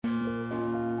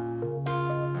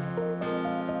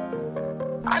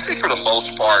I think for the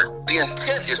most part, the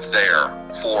intent is there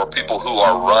for people who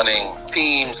are running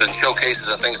teams and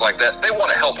showcases and things like that. They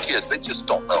want to help kids. They just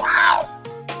don't know how.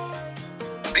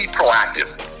 Be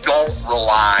proactive. Don't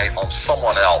rely on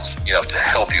someone else, to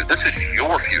help you. This is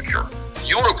your future.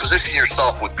 You want to position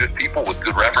yourself with good people, with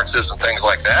good references and things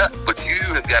like that, but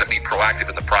you have got to be proactive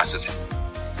in the process.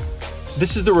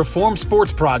 This is the Reform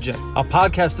Sports Project, a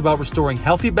podcast about restoring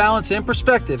healthy balance and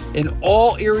perspective in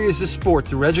all areas of sport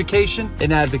through education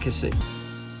and advocacy.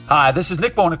 Hi, this is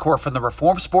Nick Bonacore from the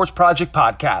Reform Sports Project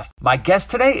podcast. My guest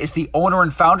today is the owner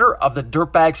and founder of the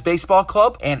Dirtbags Baseball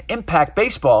Club and Impact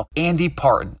Baseball, Andy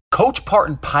Partin. Coach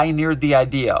Partin pioneered the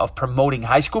idea of promoting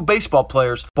high school baseball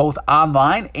players both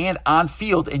online and on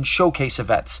field in showcase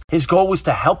events. His goal was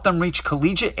to help them reach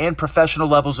collegiate and professional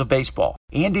levels of baseball.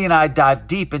 Andy and I dive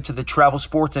deep into the travel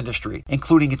sports industry,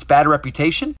 including its bad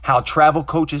reputation, how travel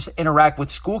coaches interact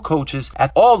with school coaches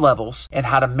at all levels, and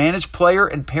how to manage player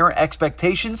and parent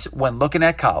expectations when looking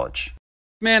at college.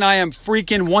 Man, I am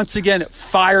freaking once again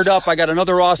fired up. I got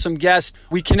another awesome guest.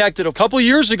 We connected a couple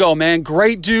years ago, man.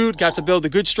 Great dude. Got to build a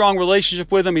good, strong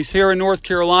relationship with him. He's here in North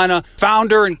Carolina,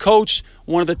 founder and coach,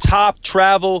 one of the top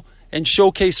travel and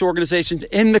showcase organizations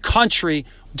in the country.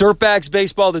 Dirtbags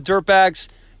Baseball, the Dirtbags.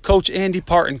 Coach Andy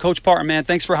Partin. Coach Partin, man,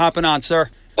 thanks for hopping on, sir.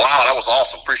 Wow, that was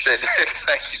awesome. Appreciate it.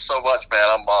 Thank you so much, man.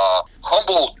 I'm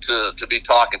humbled to be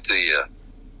talking to you.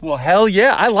 Well, hell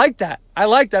yeah. I like that. I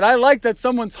like that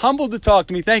someone's humbled to talk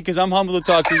to me. Thank you, because I'm humbled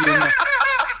to talk to you.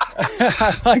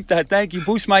 I like that. Thank you.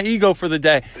 Boost my ego for the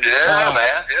day. Yeah,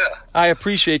 man. Yeah. I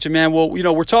appreciate you, man. Well,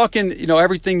 we're talking,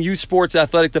 everything youth sports,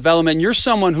 athletic development. And you're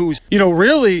someone who's,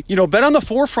 really, been on the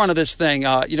forefront of this thing,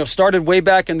 started way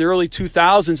back in the early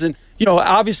 2000s. And,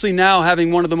 obviously now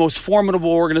having one of the most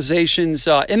formidable organizations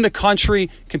in the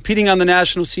country, competing on the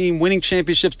national scene, winning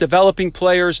championships, developing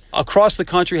players across the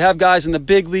country, have guys in the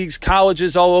big leagues,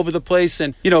 colleges all over the place,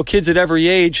 and, kids at every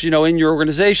age, in your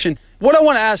organization. What I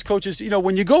want to ask, Coach, is,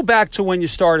 when you go back to when you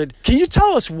started, can you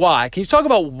tell us why? Can you talk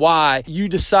about why you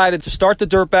decided to start the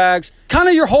Dirtbags, kind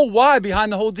of your whole why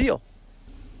behind the whole deal?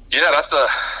 Yeah, that's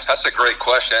a great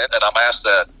question, and I'm asked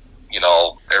that,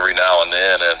 every now and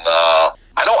then, and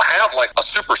I don't have like a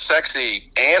super sexy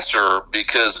answer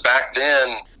because back then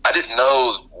I didn't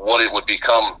know what it would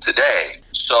become today.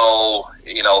 So,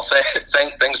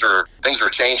 things are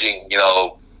changing,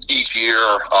 each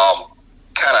year,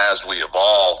 kind of as we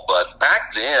evolve. But back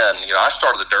then, I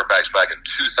started the Dirtbags back in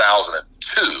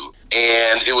 2002,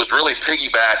 and it was really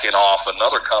piggybacking off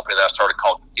another company that I started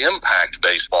called Impact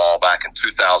Baseball back in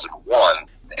 2001.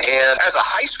 And as a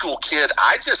high school kid,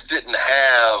 I just didn't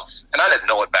have, and I didn't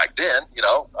know it back then,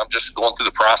 I'm just going through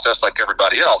the process like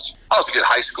everybody else. I was a good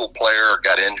high school player,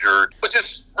 got injured, but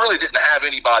just really didn't have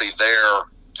anybody there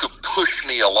to push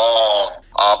me along.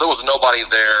 There was nobody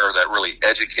there that really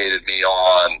educated me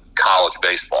on college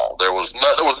baseball. There was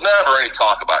never any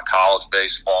talk about college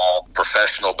baseball,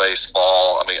 professional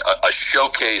baseball. I mean, a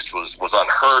showcase was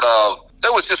unheard of.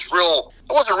 There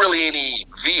wasn't really any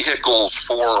vehicles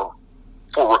for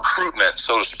recruitment,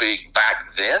 so to speak,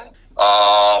 back then.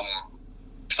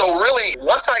 So really,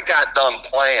 once I got done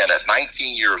playing at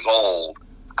 19 years old,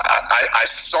 I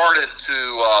started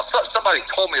to, somebody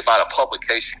told me about a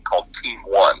publication called Team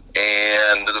One,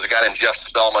 and there's a guy named Jeff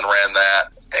Spellman ran that,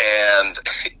 and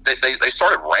they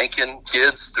started ranking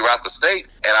kids throughout the state,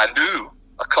 and I knew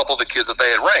a couple of the kids that they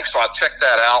had ranked, so I checked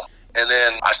that out. And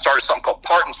then I started something called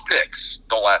Partin's Picks.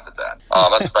 Don't laugh at that.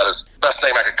 That's about the best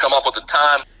name I could come up with at the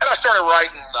time. And I started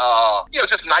writing,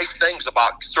 just nice things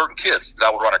about certain kids that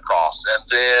I would run across. And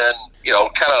then,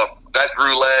 kind of that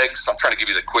grew legs. I'm trying to give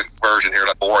you the quick version here,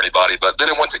 not bore anybody. But then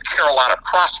it went to Carolina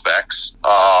Prospects.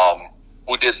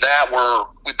 We did that where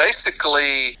we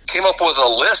basically came up with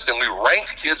a list and we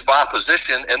ranked kids by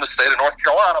position in the state of North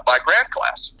Carolina by grad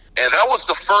class. And that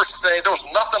was the first thing. There was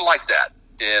nothing like that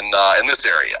in this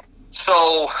area. So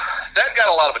that got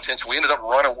a lot of attention. We ended up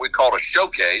running what we called a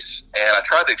showcase, and I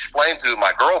tried to explain to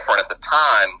my girlfriend at the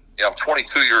time, I'm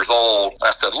 22 years old.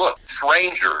 I said, look,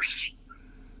 strangers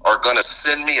are going to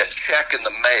send me a check in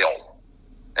the mail,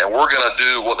 and we're going to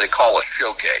do what they call a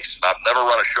showcase. I've never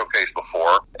run a showcase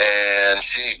before, and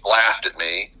she laughed at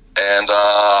me, and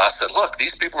I said, look,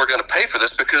 these people are going to pay for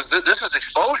this because this is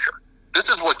exposure. This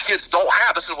is what kids don't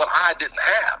have. This is what I didn't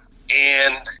have.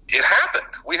 And it happened.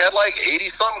 We had like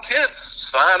 80-something kids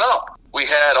sign up. We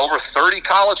had over 30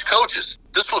 college coaches.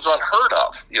 This was unheard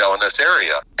of, in this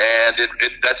area. And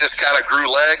that just kind of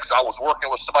grew legs. I was working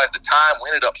with somebody at the time.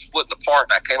 We ended up splitting apart,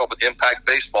 and I came up with Impact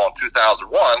Baseball in 2001.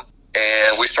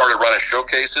 And we started running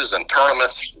showcases and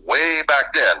tournaments way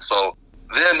back then. So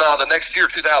then the next year,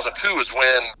 2002, is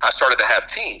when I started to have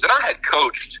teams. And I had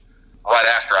coached right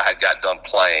after I had got done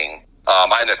playing.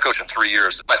 I ended up coaching 3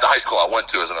 years at the high school I went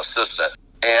to as an assistant.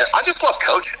 And I just love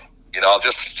coaching,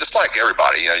 just like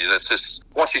everybody. It's just,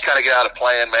 once you kind of get out of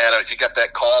playing, man, if you got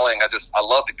that calling, I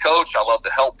love to coach. I love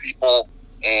to help people.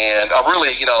 And I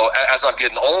really, as I'm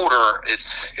getting older,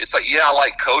 it's like, yeah, I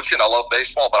like coaching. I love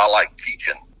baseball, but I like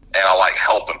teaching and I like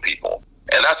helping people.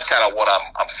 And that's kind of what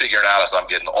I'm figuring out as I'm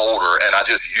getting older. And I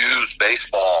just use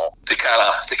baseball to kind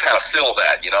of fill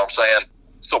that, you know what I'm saying?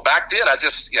 So back then, I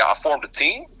formed a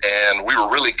team, and we were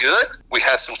really good. We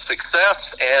had some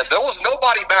success, and there was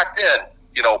nobody back then,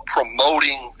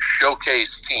 promoting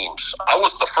showcase teams. I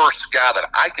was the first guy that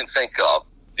I can think of.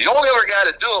 The only other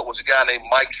guy to do it was a guy named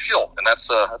Mike Schilt, and that's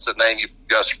a name you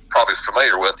guys are probably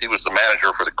familiar with. He was the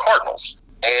manager for the Cardinals.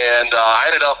 And I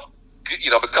ended up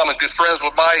becoming good friends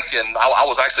with Mike, and I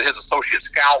was actually his associate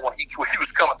scout when he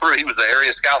was coming through. He was the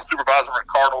area scout and supervisor at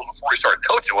Cardinals before he started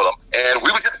coaching with them, and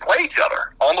we would just play each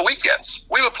other on the weekends.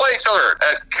 We would play each other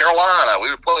at Carolina.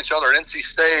 We would play each other at NC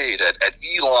State, at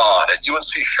Elon, at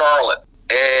UNC Charlotte,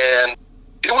 and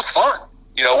it was fun.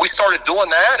 We started doing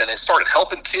that, and it started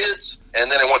helping kids, and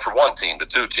then it went from one team to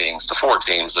two teams to four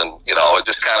teams, and it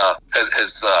just kind of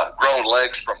has grown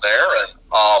legs from there. And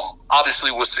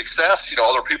obviously, with success,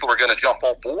 other people are going to jump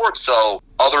on board. So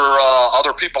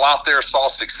other people out there saw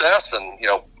success,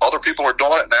 and other people are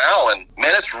doing it now. And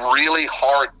man, it's really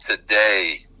hard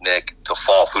today, Nick, to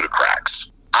fall through the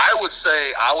cracks. I would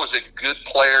say I was a good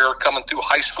player coming through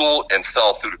high school and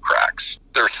fell through the cracks.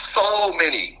 There's so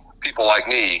many people like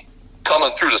me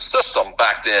coming through the system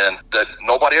back then that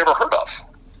nobody ever heard of.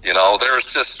 There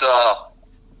was just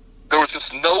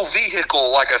no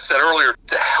vehicle, like I said earlier,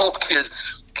 to help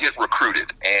kids get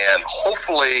recruited. And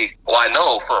hopefully, I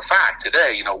know for a fact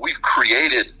today, we've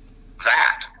created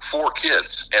that for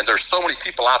kids. And there's so many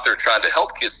people out there trying to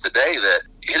help kids today that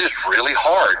it is really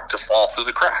hard to fall through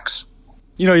the cracks.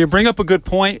 You bring up a good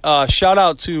point. Shout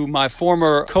out to my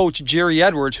former coach, Jerry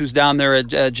Edwards, who's down there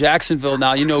at Jacksonville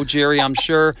now. You know Jerry, I'm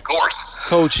sure. Of course.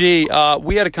 Coach E,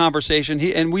 we had a conversation,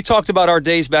 and we talked about our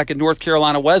days back at North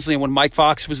Carolina Wesleyan when Mike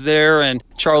Fox was there and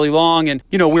Charlie Long, and,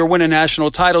 we were winning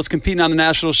national titles, competing on the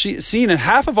national scene, and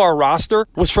half of our roster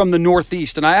was from the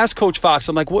Northeast. And I asked Coach Fox,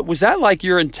 I'm like, what was that like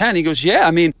your intent? He goes, yeah,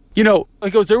 he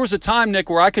goes, there was a time, Nick,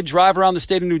 where I could drive around the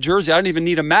state of New Jersey. I didn't even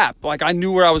need a map. Like, I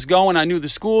knew where I was going. I knew the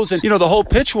schools. And, the whole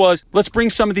pitch was, let's bring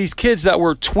some of these kids that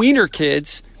were tweener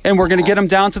kids, and we're going to get them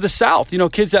down to the South.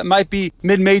 Kids that might be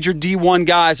mid-major D1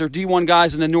 guys or D1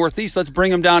 guys in the Northeast. Let's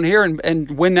bring them down here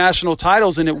and win national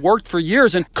titles. And it worked for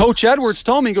years. And Coach Edwards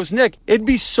told me, he goes, Nick, it'd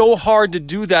be so hard to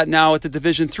do that now at the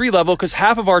Division III level because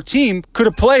half of our team could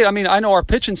have played. I know our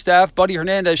pitching staff, Buddy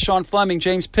Hernandez, Sean Fleming,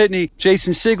 James Pitney,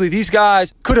 Jason Sigley, these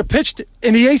guys could have pitched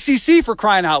in the ACC for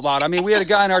crying out loud. We had a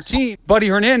guy on our team, Buddy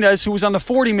Hernandez, who was on the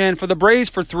 40-man for the Braves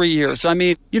for 3 years.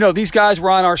 These guys were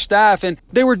on our staff, and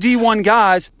they were D1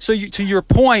 guys. So to your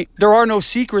point, there are no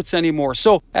secrets anymore.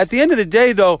 So at the end of the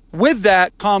day, though, with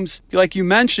that comes, like you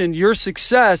mentioned, your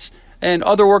success and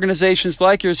other organizations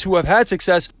like yours who have had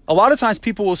success. A lot of times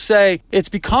people will say it's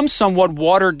become somewhat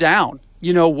watered down.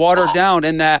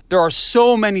 And that there are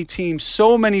so many teams,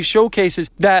 so many showcases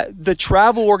that the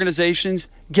travel organizations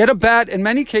get in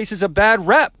many cases, a bad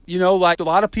rep. Like a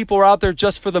lot of people are out there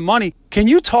just for the money. Can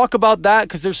you talk about that?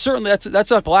 Because there's certainly,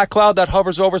 that's a black cloud that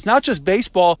hovers over. It's not just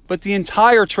baseball, but the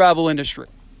entire travel industry.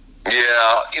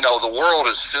 Yeah, the world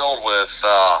is filled with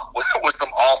some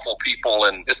awful people,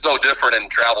 and it's no different in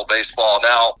travel baseball.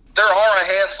 Now, there are a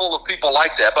handful of people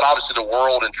like that, but obviously the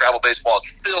world in travel baseball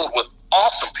is filled with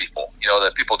awesome people,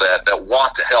 people that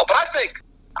want to help. But I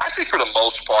think for the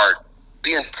most part,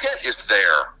 the intent is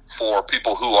there for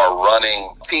people who are running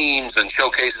teams and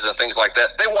showcases and things like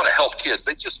that. They want to help kids.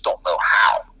 They just don't know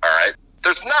how, all right?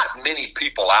 There's not many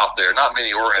people out there, not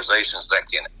many organizations that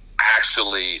can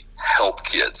actually help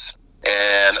kids.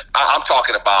 And I'm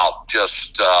talking about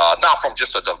just not from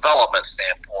just a development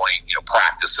standpoint,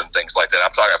 practice and things like that.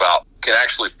 I'm talking about can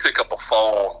actually pick up a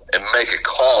phone and make a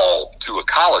call to a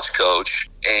college coach,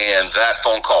 and that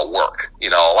phone call work. A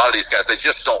lot of these guys, they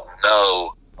just don't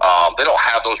know. They don't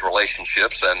have those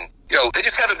relationships, and they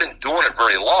just haven't been doing it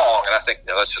very long. And I think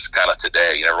that's just kind of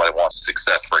today. Everybody wants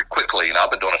success very quickly, and I've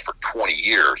been doing this for 20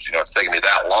 years. It's taken me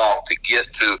that long to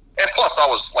get to. And plus, I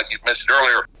was, like you mentioned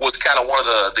earlier, was kind of one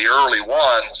of the early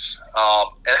ones.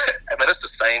 And it's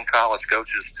the same college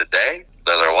coaches today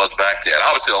that there was back then.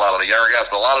 Obviously, a lot of the younger guys,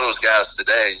 but a lot of those guys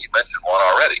today, you mentioned one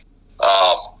already.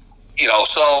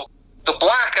 So the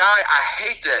black eye, I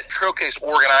hate that showcase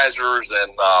organizers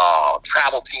and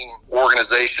travel team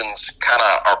organizations kind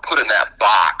of are put in that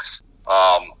box.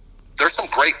 There's some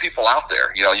great people out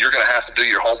there. You're going to have to do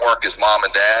your homework as mom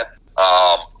and dad.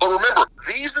 But remember,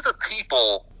 these are the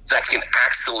people that can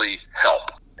actually help.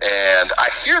 And I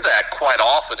hear that quite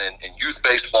often in youth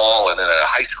baseball and in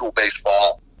high school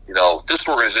baseball. This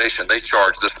organization, they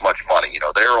charge this much money.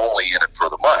 They're only in it for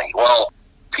the money. Well,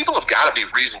 people have got to be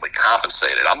reasonably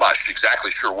compensated. I'm not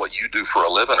exactly sure what you do for a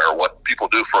living or what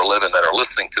people do for a living that are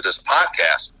listening to this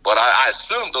podcast, but I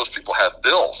assume those people have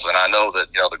bills. And I know that,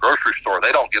 the grocery store,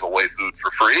 they don't give away food for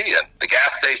free. And the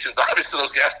gas stations, obviously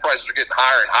those gas prices are getting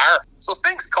higher and higher. So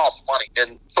things cost money.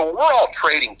 And so when we're all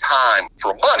trading time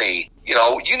for money,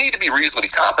 you need to be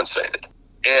reasonably compensated.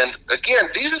 And again,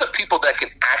 these are the people that can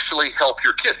actually help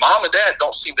your kid. Mom and dad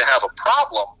don't seem to have a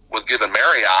problem with giving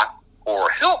Marriott or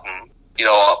Hilton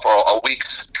for a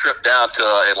week's trip down to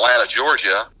Atlanta,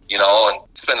 Georgia, and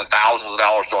spending thousands of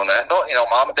dollars doing that. No,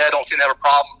 mom and dad don't seem to have a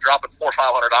problem dropping $400 or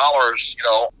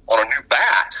 $500, on a new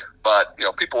bat. But,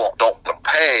 people don't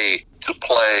pay to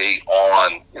play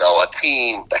on, a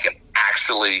team that can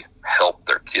actually help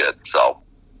their kid. So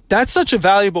that's such a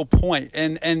valuable point.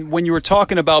 And when you were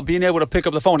talking about being able to pick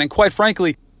up the phone, and quite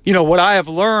frankly, what I have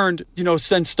learned,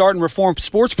 since starting Reform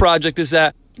Sports Project is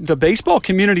that the baseball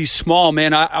community is small,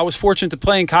 man. I was fortunate to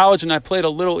play in college, and I played a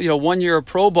little, 1 year of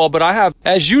pro ball. But I have,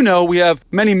 as you know, we have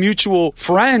many mutual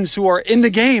friends who are in the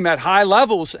game at high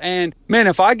levels. And, man,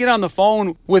 if I get on the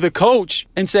phone with a coach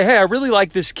and say, hey, I really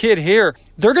like this kid here,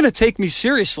 they're going to take me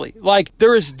seriously. Like,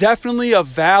 there is definitely a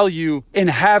value in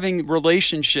having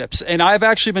relationships. And I've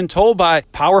actually been told by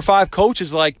Power 5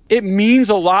 coaches, like, it means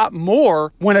a lot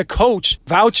more when a coach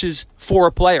vouches for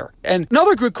a player. And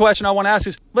another good question I want to ask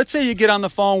is, let's say you get on the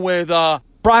phone with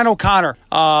Brian O'Connor,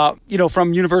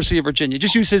 from University of Virginia.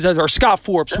 Just use his as, or Scott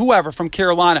Forbes, whoever from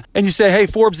Carolina. And you say, hey,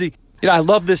 Forbesy, I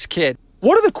love this kid.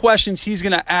 What are the questions he's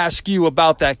going to ask you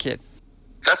about that kid?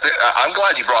 I'm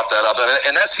glad you brought that up.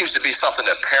 And that seems to be something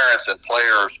that parents and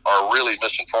players are really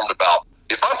misinformed about.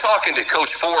 If I'm talking to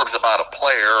Coach Forbes about a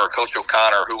player or Coach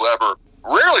O'Connor or whoever,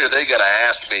 rarely are they going to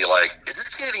ask me, like, is this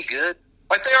kid any good?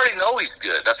 Like, they already know he's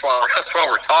good. That's why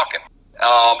we're talking.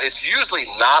 It's usually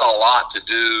not a lot to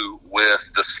do with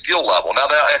the skill level. Now,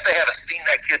 if they haven't seen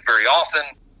that kid very often,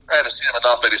 I haven't seen him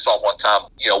enough, maybe saw him one time,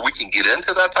 we can get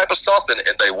into that type of stuff, and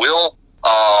they will.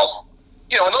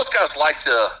 And those guys like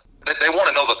to, they want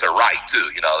to know that they're right, too.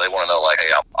 They want to know, like,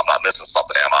 hey, I'm not missing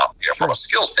something, am I? From a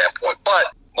skill standpoint. But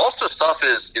most of the stuff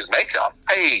is makeup.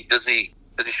 Hey, does he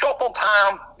show up on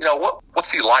time?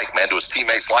 What's he like, man? Do his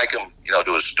teammates like him?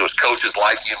 Do his coaches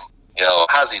like him?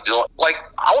 How's he doing? Like,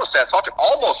 I want to say I talked to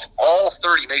almost all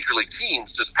 30 major league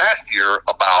teams this past year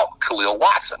about Khalil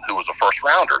Watson, who was a first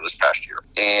rounder this past year.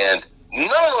 And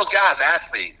none of those guys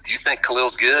asked me, do you think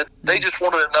Khalil's good? They just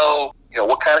wanted to know,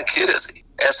 what kind of kid is he?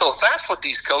 And so that's what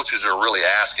these coaches are really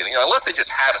asking, unless they just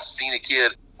haven't seen a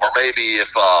kid, or maybe if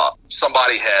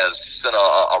somebody has sent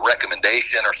a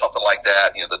recommendation or something like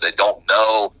that, that they don't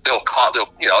know, they'll call,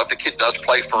 if the kid does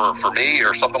play for me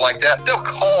or something like that, they'll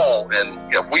call,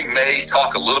 and we may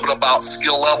talk a little bit about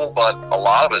skill level, but a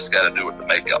lot of it's got to do with the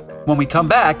makeup. When we come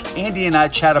back, Andy and I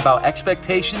chat about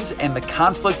expectations and the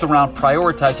conflict around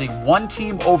prioritizing one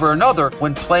team over another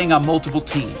when playing on multiple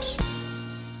teams.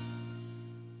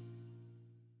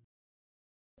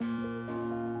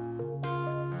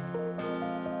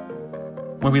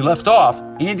 When we left off,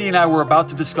 Andy and I were about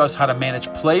to discuss how to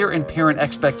manage player and parent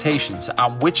expectations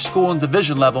on which school and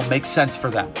division level makes sense for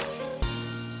them.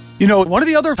 One of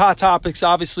the other hot topics,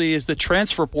 obviously, is the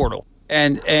transfer portal.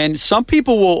 And some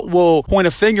people will point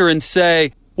a finger and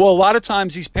say, well, a lot of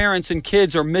times these parents and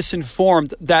kids are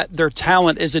misinformed that their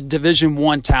talent is a Division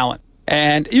I talent.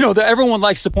 And, everyone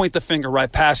likes to point the finger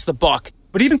right past the buck.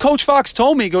 But even Coach Fox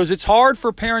told me, he goes, it's hard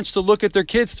for parents to look at their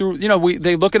kids through,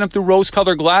 they look at them through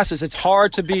rose-colored glasses. It's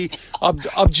hard to be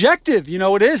objective.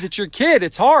 It is. It's your kid.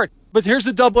 It's hard. But here's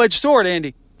the double-edged sword,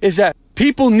 Andy, is that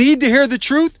people need to hear the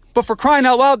truth, but for crying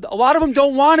out loud, a lot of them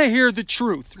don't want to hear the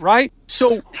truth, right? So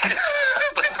they don't.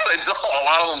 A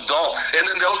lot of them don't. And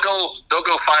then they'll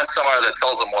go find somebody that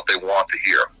tells them what they want to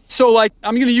hear. So,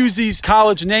 I'm going to use these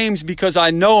college names because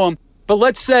I know them. But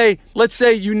let's say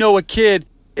a kid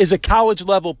is a college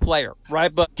level player, right?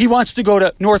 But he wants to go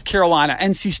to North Carolina,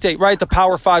 NC State, right? The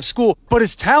Power 5 school. But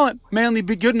his talent may only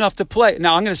be good enough to play.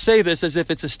 Now, I'm going to say this as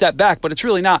if it's a step back, but it's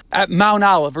really not. At Mount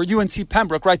Olive or UNC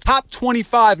Pembroke, right? Top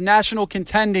 25 national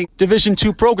contending Division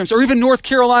II programs, or even North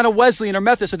Carolina Wesleyan or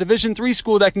Methodist, a Division III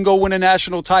school that can go win a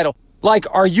national title. Like,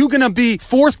 are you going to be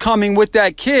forthcoming with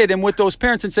that kid and with those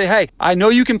parents and say, hey, I know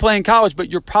you can play in college, but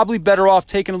you're probably better off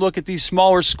taking a look at these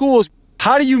smaller schools?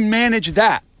 How do you manage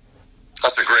that?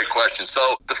 That's a great question. So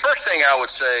the first thing I would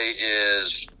say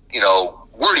is,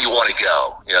 where do you want to go?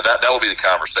 That will be the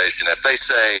conversation. If they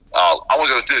say, I want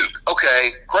to go to Duke. Okay,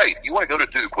 great. You want to go to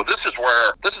Duke. Well, this is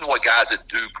what guys at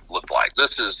Duke look like.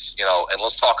 This is, and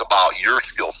let's talk about your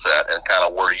skill set and kind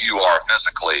of where you are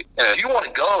physically. And if you want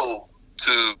to go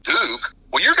to Duke,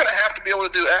 well, you're going to have to be able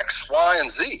to do X, Y, and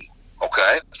Z.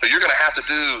 Okay? So you're going to have to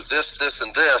do this,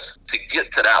 and this to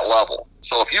get to that level.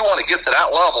 So if you want to get to that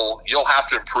level, you'll have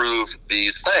to improve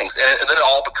these things. And then it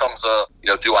all becomes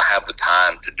do I have the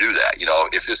time to do that?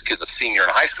 If this kid's a senior in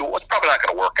high school, it's probably not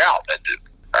going to work out at Duke.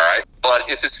 All right? But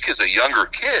if this kid's a younger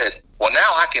kid, well, now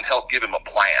I can help give him a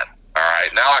plan. All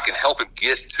right? Now I can help him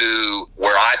get to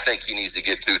where I think he needs to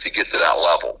get to that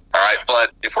level. All right? But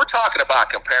if we're talking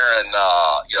about comparing,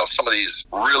 some of these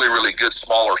really, really good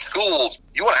smaller schools,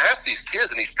 you want to ask these kids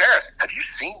and these parents, have you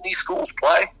seen these schools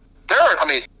play?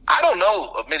 I don't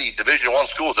know of many Division I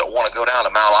schools that want to go down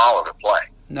to Mount Olive and play.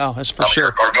 No, that's for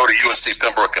sure. Or go to UNC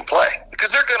Pembroke and play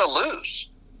because they're going to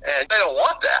lose, and they don't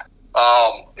want that.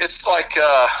 It's like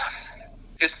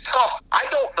it's tough. I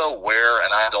don't know where,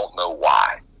 and I don't know why.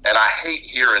 And I hate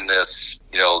hearing this,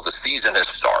 the season has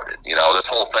started. This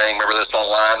whole thing, remember this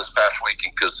online this past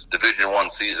weekend because Division I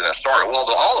season has started. Well,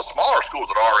 all the smaller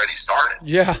schools had already started.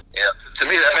 Yeah. And to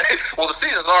me, the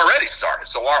season's already started.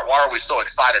 So why are we so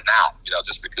excited now?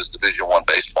 Just because Division I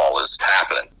baseball is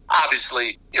happening.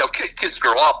 Obviously, kids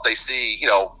grow up, they see,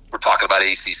 we're talking about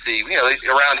ACC.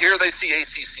 Around here, they see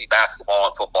ACC basketball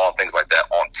and football and things like that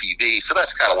on TV. So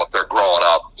that's kind of what they're growing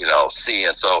up,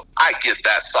 seeing. So I get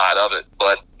that side of it.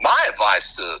 But my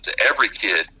advice to every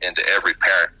kid and to every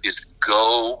parent is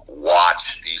go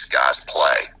watch these guys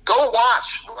play. Go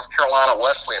watch North Carolina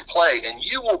Wesleyan play, and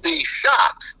you will be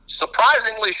shocked,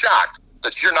 surprisingly shocked,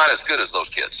 that you're not as good as those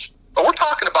kids. But we're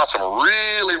talking about some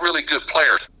really, really good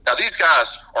players. Now, these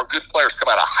guys are good players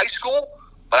come out of high school,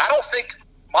 but I don't think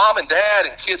mom and dad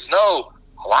and kids know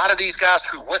a lot of these guys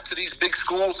who went to these big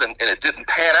schools and it didn't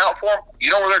pan out for them.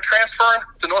 You know where they're transferring?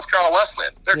 To North Carolina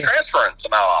Wesleyan. They're transferring to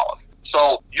Mount Olive.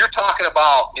 So you're talking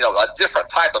about, a different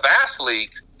type of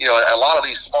athlete, at a lot of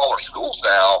these smaller schools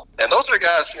now. And those are the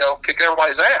guys, kicking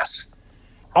everybody's ass.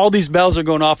 All these bells are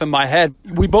going off in my head.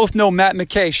 We both know Matt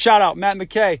McKay. Shout out, Matt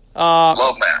McKay.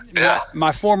 Love Matt, yeah.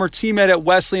 My former teammate at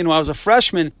Wesleyan when I was a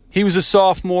freshman, he was a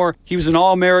sophomore. He was an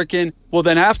All-American. Well,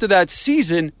 then after that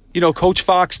season, Coach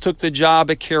Fox took the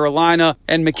job at Carolina,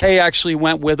 and McKay actually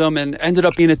went with him and ended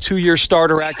up being a 2-year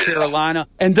starter at Carolina.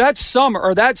 And that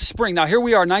spring, now here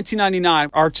we are, 1999,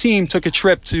 our team took a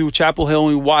trip to Chapel Hill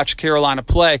and we watched Carolina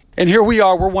play. And here we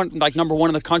are, we're number one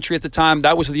in the country at the time.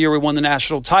 That was the year we won the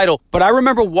national title. But I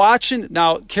remember watching,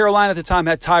 now Carolina at the time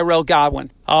had Tyrell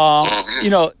Godwin.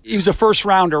 He was a first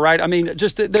rounder, right? I mean,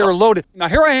 they were loaded. Now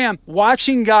here I am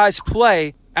watching guys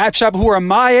play at Chapel who are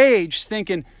my age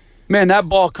thinking, man, that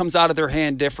ball comes out of their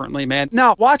hand differently, man.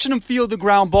 Now, watching them field the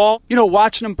ground ball,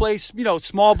 watching them play,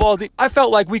 small ball, I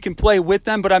felt like we can play with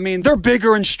them, but I mean, they're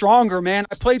bigger and stronger, man.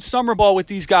 I played summer ball with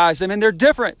these guys. I mean, they're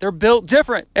different. They're built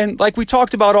different. And like we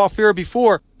talked about off air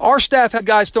before, our staff had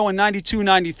guys throwing 92,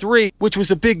 93, which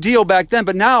was a big deal back then.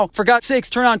 But now, for God's sakes,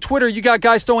 turn on Twitter, you got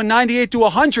guys throwing 98 to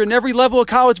 100 in every level of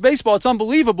college baseball. It's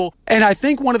unbelievable. And I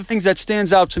think one of the things that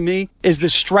stands out to me is the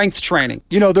strength training.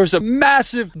 There's a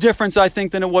massive difference, I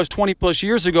think, than it was 20 plus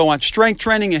years ago on strength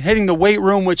training and hitting the weight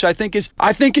room, which I think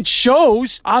it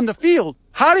shows on the field.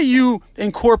 How do you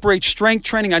incorporate strength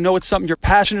training? I know it's something you're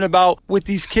passionate about with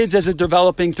these kids as they're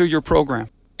developing through your program.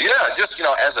 Yeah, just,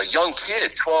 as a young kid,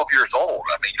 12 years old,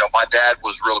 I mean, my dad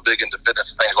was really big into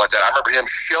fitness and things like that. I remember him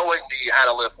showing me how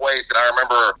to lift weights, and I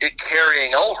remember it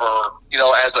carrying over,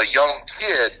 as a young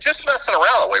kid, just messing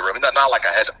around the weight room. Not like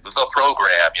I had the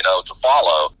program, to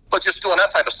follow, but just doing that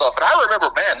type of stuff. And I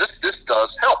remember, man, this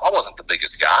does help. I wasn't the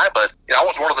biggest guy, but, I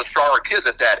was one of the stronger kids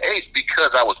at that age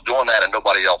because I was doing that and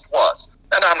nobody else was.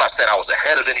 And I'm not saying I was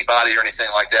ahead of anybody or anything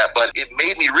like that, but it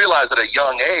made me realize at a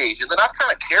young age, and then I've kind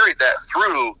of carried that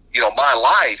through, my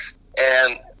life.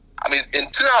 And, I mean, in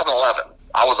 2011,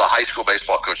 I was a high school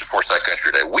baseball coach at Forsyth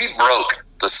Country Day. We broke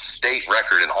the state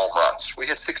record in home runs. We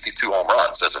hit 62 home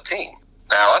runs as a team.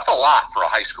 Now, that's a lot for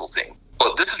a high school team.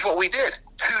 But this is what we did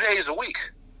 2 days a week.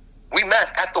 We met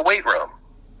at the weight room.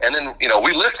 And then,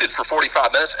 we lifted for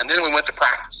 45 minutes, and then we went to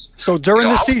practice. So during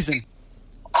the season?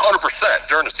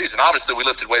 100% during the season. Obviously, we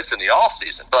lifted weights in the off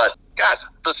season, but guys,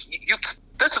 this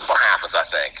is what happens, I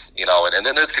think, and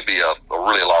then this could be a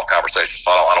really long conversation,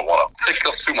 so I don't want to take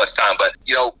up too much time, but,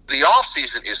 the off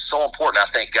season is so important. I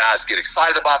think guys get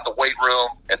excited about the weight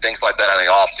room and things like that in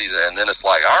the off season, and then it's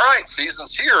like, all right,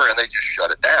 season's here, and they just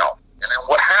shut it down. And then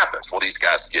what happens? Well, these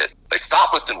guys they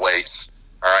stop lifting weights,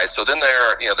 all right, so then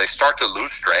they start to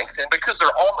lose strength, and because they're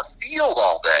on the field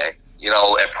all day,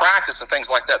 at practice and things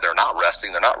like that, they're not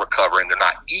resting, they're not recovering, they're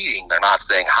not eating, they're not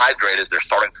staying hydrated, they're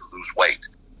starting to lose weight.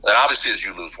 And obviously, as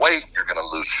you lose weight, you're going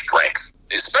to lose strength,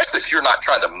 especially if you're not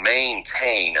trying to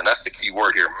maintain, and that's the key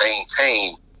word here,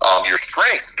 maintain your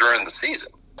strength during the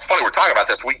season. It's funny we're talking about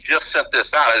this. We just sent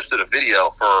this out. I just did a video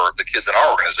for the kids in our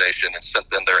organization and sent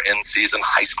them their in-season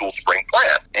high school spring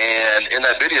plan. And in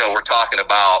that video, we're talking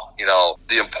about,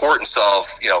 the importance of,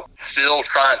 still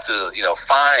trying to,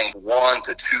 find 1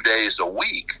 to 2 days a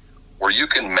week where you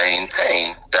can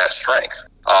maintain that strength.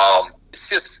 It's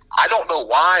just, I don't know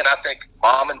why, and I think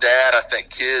mom and dad, I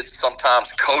think kids,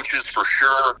 sometimes coaches for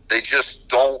sure, they just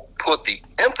don't put the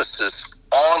emphasis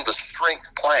on the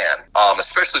strength plan,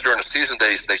 especially during the season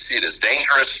days. They see it as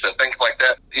dangerous and things like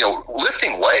that.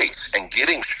 Lifting weights and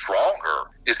getting stronger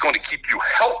is going to keep you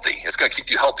healthy. It's going to keep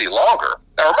you healthy longer.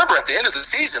 Now, remember, at the end of the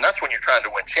season, that's when you're trying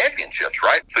to win championships,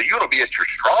 right? So you want to be at your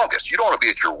strongest. You don't want to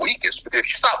be at your weakest. But if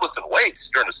you stop lifting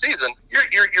weights during the season,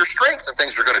 your strength and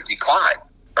things are going to decline.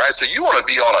 Right, so you want to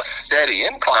be on a steady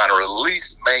incline, or at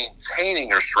least maintaining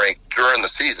your strength during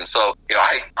the season. So,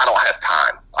 I don't have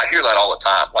time. I hear that all the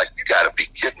time. Like, you got to be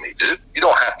kidding me, dude. You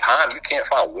don't have time. You can't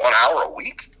find 1 hour a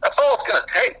week. That's all it's going to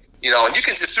take. And you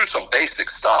can just do some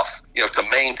basic stuff, to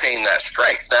maintain that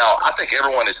strength. Now, I think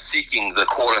everyone is seeking the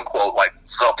quote unquote, like,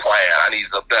 the plan. I need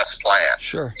the best plan.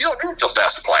 Sure. You don't need the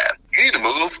best plan. You need to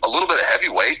move a little bit of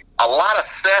heavy weight, a lot of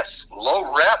sets,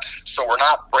 low reps, so we're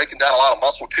not breaking down a lot of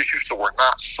muscle tissue, so we're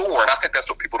not sore. And I think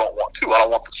that's what people don't want too. I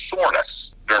don't want the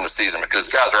soreness during the season,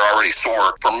 because guys are already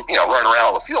sore from, running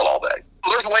around on the field all day.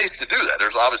 There's ways to do that.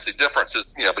 There's obviously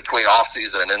differences, between off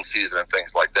season and in season and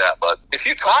things like that. But if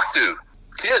you talk to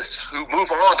kids who move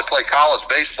on to play college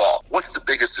baseball, what's the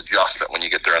biggest adjustment when you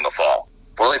get there in the fall?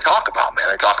 What do they talk about, man?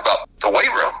 They talk about the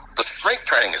weight room. The strength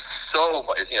training is so,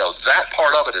 that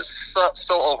part of it is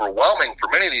so overwhelming for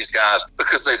many of these guys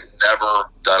because they've never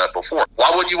done it before.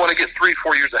 Why wouldn't you want to get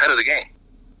 3-4 years ahead of the game?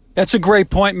 That's a great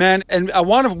point, man. And I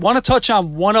want to touch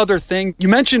on one other thing. You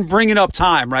mentioned bringing up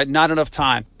time, right? Not enough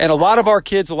time. And a lot of our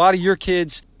kids, a lot of your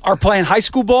kids are playing high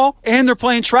school ball and they're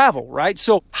playing travel, right?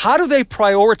 So how do they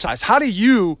prioritize? How do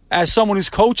you, as someone who's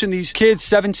coaching these kids,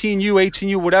 17U,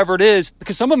 18U, whatever it is,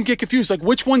 because some of them get confused, like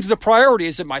which one's the priority?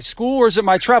 Is it my school or is it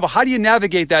my travel? How do you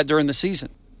navigate that during the season?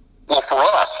 Well, for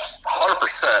us,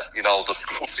 100%, the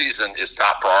school season is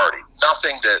top priority.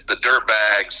 Nothing that the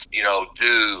dirtbags,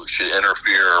 do should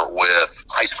interfere with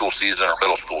high school season or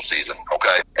middle school season,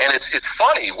 okay? And it's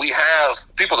funny, we have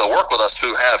people that work with us who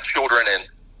have children in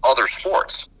other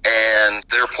sports, and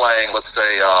they're playing, let's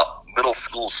say, middle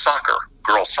school soccer,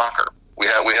 girls soccer. We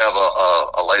have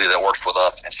a lady that works with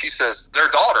us, and she says their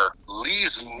daughter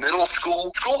leaves middle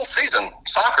school season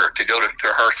soccer to go to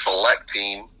her select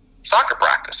team soccer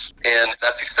practice, and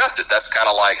that's accepted. That's kind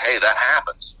of like, hey, that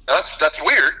happens. Now, that's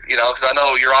weird, because I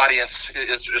know your audience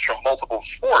is from multiple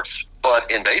sports,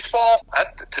 but in baseball,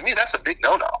 to me, that's a big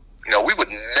no-no. We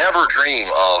would never dream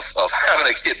of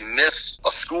having a kid miss a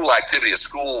school activity, a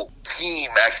school team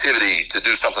activity to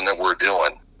do something that we're doing.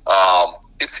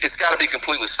 It's got to be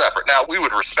completely separate. Now, we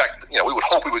would respect, we would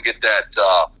hope we would get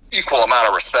that equal amount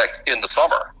of respect in the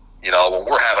summer. When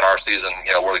we're having our season,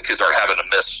 where the kids aren't having to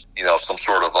miss, some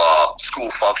sort of school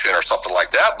function or something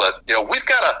like that. But, we've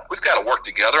got to work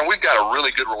together, and we've got a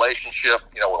really good relationship,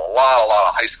 with a lot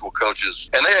of high school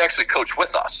coaches, and they actually coach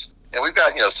with us. And we've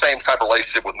got, same type of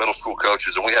relationship with middle school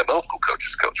coaches, and we have middle school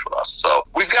coaches coach with us. So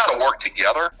we've got to work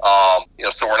together,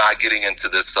 so we're not getting into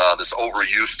this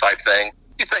overuse type thing.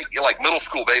 You think, like middle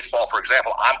school baseball, for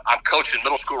example, I'm coaching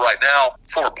middle school right now.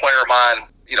 Former player of mine,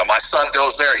 my son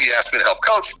goes there. He asked me to help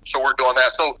coach, so we're doing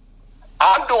that. So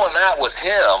I'm doing that with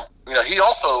him. He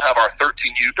also have our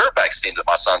 13U Dirtbags team that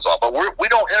my son's on, but we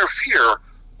don't interfere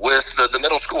with the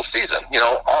middle school season,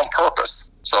 on purpose.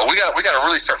 So we got to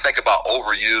really start thinking about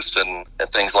overuse and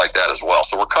things like that as well.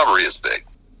 So recovery is big.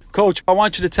 Coach, I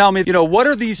want you to tell me, what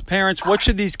are these parents, what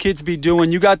should these kids be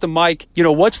doing? You got the mic.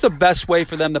 What's the best way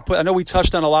for them to put, I know we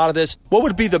touched on a lot of this. What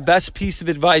would be the best piece of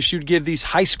advice you'd give these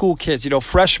high school kids,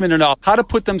 freshmen and up, how to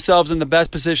put themselves in the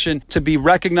best position to be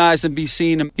recognized and be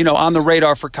seen, on the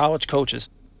radar for college coaches?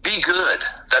 Be good.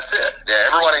 That's it. Yeah,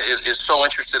 everyone is so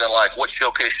interested in, like, what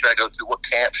showcase should I go to? What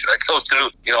camp should I go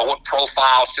to? What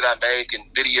profile should I make and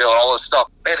video and all this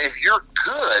stuff? Man, if you're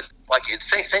good, like,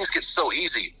 things get so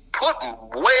easy. Put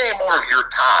way more of your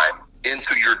time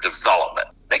into your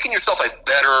development, making yourself a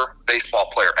better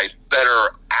baseball player, a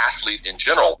better athlete in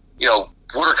general.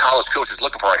 What are college coaches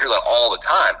looking for? I hear that all the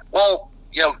time. Well,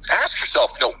 ask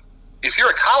yourself, if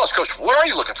you're a college coach, what are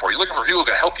you looking for? You're looking for people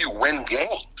who can help you win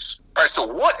games. All right, so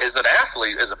what is an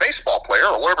athlete, as a baseball player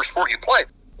or whatever sport you play,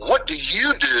 what do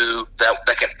you do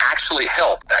that can actually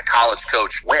help that college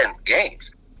coach win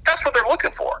games? That's what they're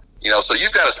looking for. So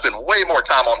you've got to spend way more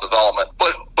time on development.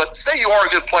 But say you are a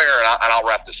good player, and I'll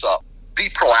wrap this up. Be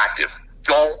proactive.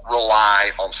 Don't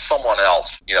rely on someone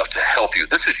else, to help you.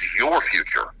 This is your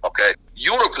future, okay?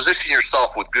 You want to position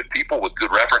yourself with good people, with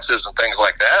good references and things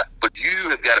like that, but you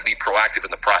have got to be proactive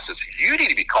in the process. You need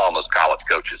to be calling those college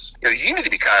coaches. You need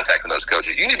to be contacting those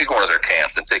coaches. You need to be going to their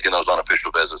camps and taking those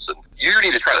unofficial visits. And you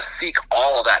need to try to seek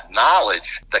all of that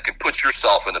knowledge that can put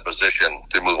yourself in a position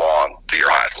to move on to your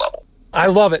highest level. I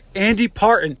love it. Andy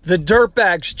Partin, the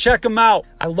Dirtbags, check him out.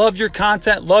 I love your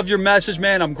content, love your message,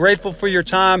 man. I'm grateful for your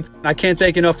time. I can't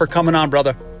thank you enough for coming on,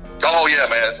 brother. Oh, yeah,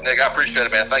 man. Nick, I appreciate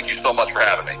it, man. Thank you so much for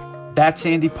having me. That's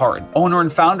Andy Partin, owner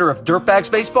and founder of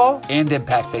Dirtbags Baseball and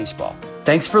Impact Baseball.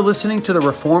 Thanks for listening to the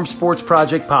Reform Sports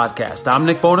Project podcast. I'm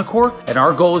Nick Bonacore, and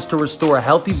our goal is to restore a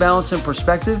healthy balance and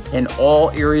perspective in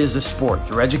all areas of sport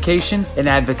through education and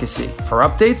advocacy. For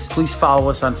updates, please follow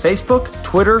us on Facebook,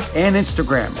 Twitter, and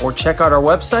Instagram, or check out our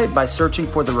website by searching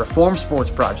for the Reform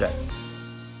Sports Project.